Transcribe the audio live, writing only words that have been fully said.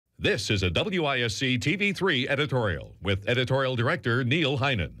This is a WISC TV3 editorial with editorial director Neil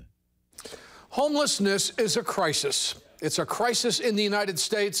Heinen. Homelessness is a crisis. It's a crisis in the United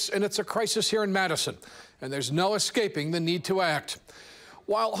States, and it's a crisis here in Madison. And there's no escaping the need to act.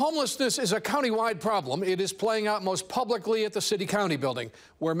 While homelessness is a countywide problem, it is playing out most publicly at the city-county building,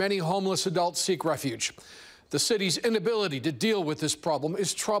 where many homeless adults seek refuge. The city's inability to deal with this problem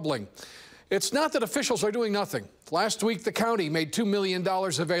is troubling. It's not that officials are doing nothing. Last week, the county made $2 million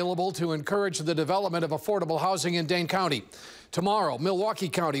available to encourage the development of affordable housing in Dane County. Tomorrow, Milwaukee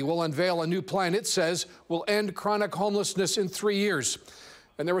County will unveil a new plan it says will end chronic homelessness in 3 years.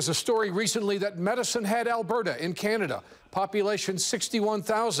 And there was a story recently that Madison, Alberta in Canada, population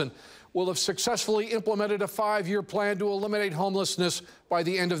 61,000, will have successfully implemented a 5-year plan to eliminate homelessness by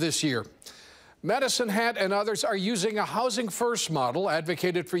the end of this year. Madison and others are using a housing first model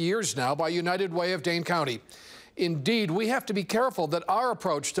advocated for years now by United Way of Dane County. Indeed, we have to be careful that our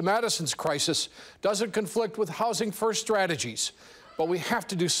approach to Madison's crisis doesn't conflict with housing first strategies, but we have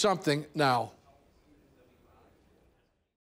to do something now.